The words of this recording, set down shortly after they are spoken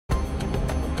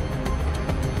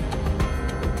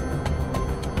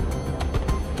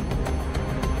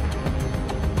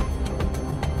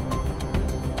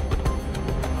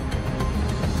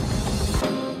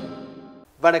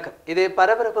வணக்கம். இது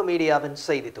பரபரப்பு மீடியாவின்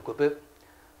செய்தி தொகுப்பு.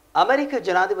 அமெரிக்க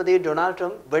ஜனாதிபதி டொனால்ட்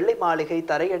ட்ரம்ப் வெள்ளை மாளிகை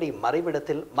தரையடி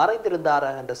மறைவிடத்தில் மறைந்திருந்தாரா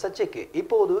என்ற சர்ச்சைக்கு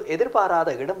இப்போது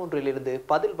எதிர்பாராத இடமொன்றிலிருந்து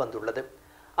பதில் வந்துள்ளது.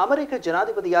 அமெரிக்க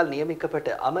ஜனாதிபதியால்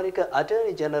நியமிக்கப்பட்ட அமெரிக்க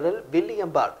அட்டர்னி ஜெனரல்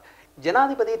வில்லியம் பார்ர்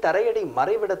ஜனாதிபதி தரையடி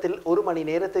மறைவிடத்தில் 1 மணி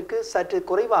நேரத்திற்கு சற்று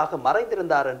குறைவாக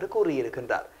மறைந்திருந்தார் என்று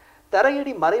கூறியிருக்கின்றார்.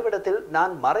 தரையடி மறைவிடத்தில்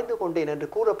நான் மறைந்து கொண்டேன் என்று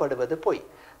கூறப்படுவது பொய்.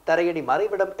 தரையடி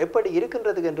மறைவிடம் எப்படி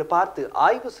இருக்கின்றது என்று பார்த்து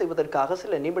ஆய்வு செய்வதற்காக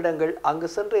சில நிமிடங்கள் அங்கு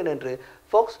சென்றேன் என்று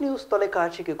ஃபாக்ஸ் நியூஸ்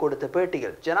தொலைக்காட்சிக்கு கொடுத்த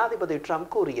பேட்டியில் ஜனாதிபதி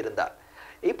ட்ரம்ப் கூறியிருந்தார்.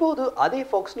 இப்போது அதே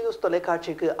ஃபாக்ஸ் நியூஸ்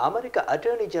தொலைக்காட்சிக்கு அமெரிக்க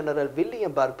அட்டர்னி ஜெனரல்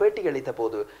வில்லியம் பார்ர் பேட்டியளித்த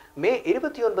போது மே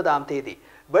 29ஆம் தேதி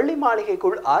வெள்ளை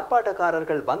மாளிகைக்குள்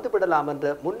ஆர்ப்பாட்டக்காரர்கள் வந்துவிடலாம்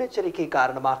என்ற முன்னெச்சரிக்கை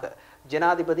காரணமாக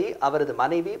ஜனாதிபதி, அவரது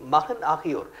மனைவி, மகன்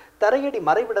ஆகியோர் தரையடி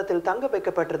மறைவிடத்தில் தங்க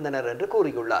வைக்கப்பட்டிருந்தனர் என்று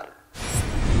கூறியுள்ளார்.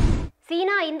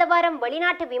 சீனா இந்த வாரம்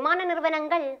வெளிநாட்டு விமான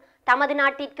நிறுவனங்கள் தமது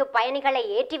நாட்டிற்கு பயணிகளை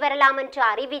ஏற்றி வரலாம் என்று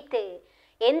அறிவித்து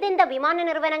எந்தெந்த விமான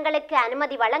நிறுவனங்களுக்கு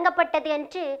அனுமதி வழங்கப்பட்டது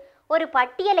என்று ஒரு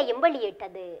பட்டியலையும்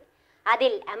வெளியிட்டது.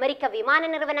 அதில் அமெரிக்க விமான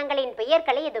நிறுவனங்களின்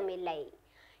பெயர்கள் எதுவும் இல்லை.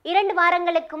 2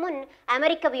 வாரங்களுக்கு முன்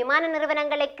அமெரிக்க விமான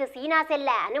நிறுவனங்களுக்கு சீனா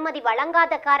செல்ல அனுமதி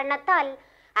வழங்காத காரணத்தால்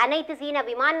அனைத்து சீன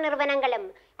விமான நிறுவனங்களும்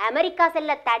அமெரிக்கா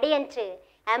செல்ல தடை என்று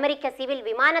அமெரிக்க சிவில்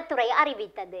விமானத்துறை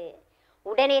அறிவித்தது.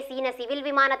 உடனே சீன சிவில்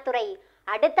விமானத்துறை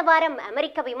அடுத்த வாரம்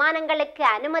அமெரிக்க விமானங்களுக்கு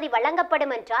அனுமதி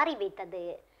வழங்கப்படும் என்று அறிவித்தது.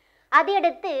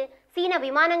 அதையடுத்து சீன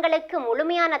விமானங்களுக்கு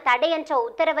முழுமையான தடை என்ற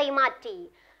உத்தரவை மாற்றி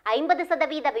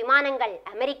 50% விமானங்கள்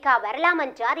அமெரிக்கா வரலாம்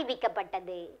என்று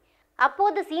அறிவிக்கப்பட்டது.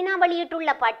 அப்போது சீனா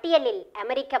வெளியிட்டுள்ள பட்டியலில்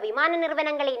அமெரிக்க விமான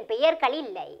நிறுவனங்களின் பெயர்கள்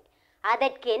இல்லை.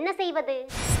 அதற்கு என்ன செய்வது?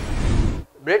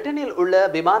 பிரிட்டனில் உள்ள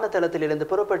விமான தளத்திலிருந்து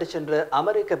புறப்பட்டு சென்ற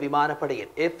அமெரிக்க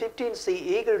விமானப்படையின் F-15C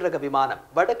ஈகிள் ரக விமானம்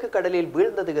வடக்கு கடலில்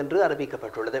வீழ்ந்தது என்று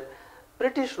அறிவிக்கப்பட்டுள்ளது.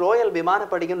 பிரிட்டிஷ் ராயல்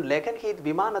விமானப்படையின் லெகன்ஹீத்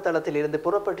விமான தளத்தில் இருந்து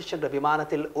புறப்பட்டு சென்ற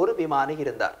விமானத்தில் ஒரு விமானி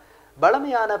இருந்தார்.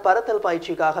 பலமையான பறத்தல்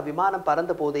பயிற்சிக்காக விமானம்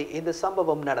பறந்த போதே இந்த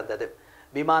சம்பவம் நடந்தது.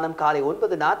 விமானம் காலை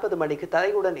 9:40 மணிக்கு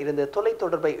தரையுடன் இருந்து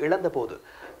தொலைத்தொடர்பை இழந்த போது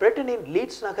பிரிட்டனின்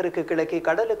லீட்ஸ் நகருக்கு கிழக்கே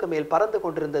கடலுக்கு மேல் பறந்து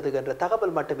கொண்டிருந்தது என்ற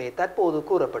தகவல் மட்டுமே தற்போது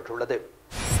கூறப்பட்டுள்ளது.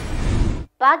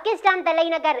 பாகிஸ்தான்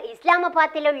தலைநகர்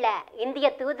இஸ்லாமாபாத்தில் உள்ள இந்திய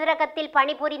தூதரகத்தில்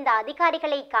பணிபுரிந்த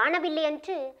அதிகாரிகளை காணவில்லை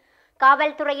என்று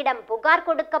காவல்துறையிடம் புகார்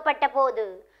கொடுக்கப்பட்ட போது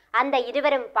அந்த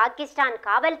இருவரும் பாகிஸ்தான்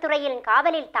காவல்துறையின்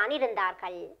காவலில் தான்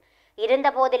இருந்தார்கள். இருந்த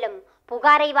போதிலும்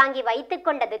புகாரை வாங்கி வைத்துக்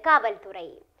கொண்டது காவல்துறை.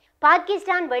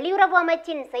 பாகிஸ்தான் வெளியுறவு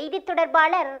அமைச்சின் செய்தி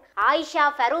தொடர்பாளர் ஆயிஷா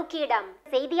ஃபரூக்கியிடம்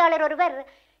செய்தியாளர் ஒருவர்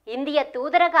இந்திய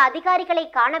தூதரக அதிகாரிகளை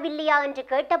காணவில்லையா என்று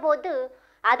கேட்டபோது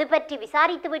அது பற்றி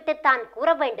விசாரித்துவிட்டு தான் கூற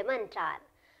வேண்டும் என்றார்.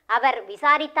 அவர்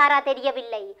விசாரித்தாரா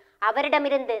தெரியவில்லை.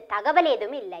 அவரிடமிருந்து தகவல்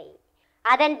ஏதும் இல்லை.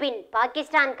 அதன்பின்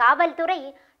பாகிஸ்தான் காவல்துறை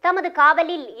தமது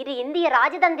காவலில் 2 இந்திய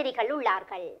ராஜதந்திரிகள்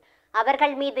உள்ளார்கள்,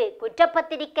 அவர்கள் மீது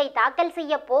குற்றப்பத்திரிகை தாக்கல்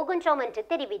செய்ய போகின்றோம் என்று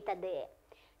தெரிவித்தது.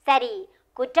 சரி,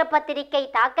 குற்றப்பத்திரிகை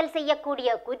தாக்கல் செய்யக்கூடிய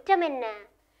குற்றம் என்ன?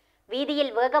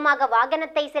 வீதியில் வேகமாக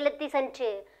வாகனத்தை செலுத்தி சென்று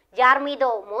யார்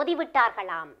மீதோ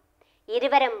மோதிவிட்டார்களாம்.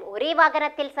 இருவரும் ஒரே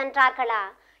வாகனத்தில் சென்றார்களா,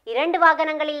 2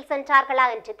 வாகனங்களில் சென்றார்களா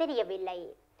என்று தெரியவில்லை.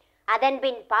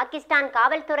 அதன்பின் பாகிஸ்தான்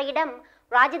காவல்துறையிடம்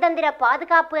ராஜதந்திர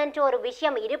பாதுகாப்பு என்ற ஒரு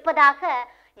விஷயம் இருப்பதாக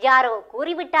யாரோ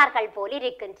கூறிவிட்டார்கள் போல்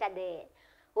இருக்கின்றது.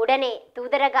 உடனே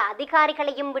தூதரக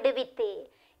அதிகாரிகளையும் விடுவித்து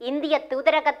இந்திய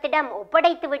தூதரகத்திடம்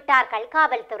ஒப்படைத்து விட்டார்கள்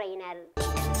காவல்துறையினர்.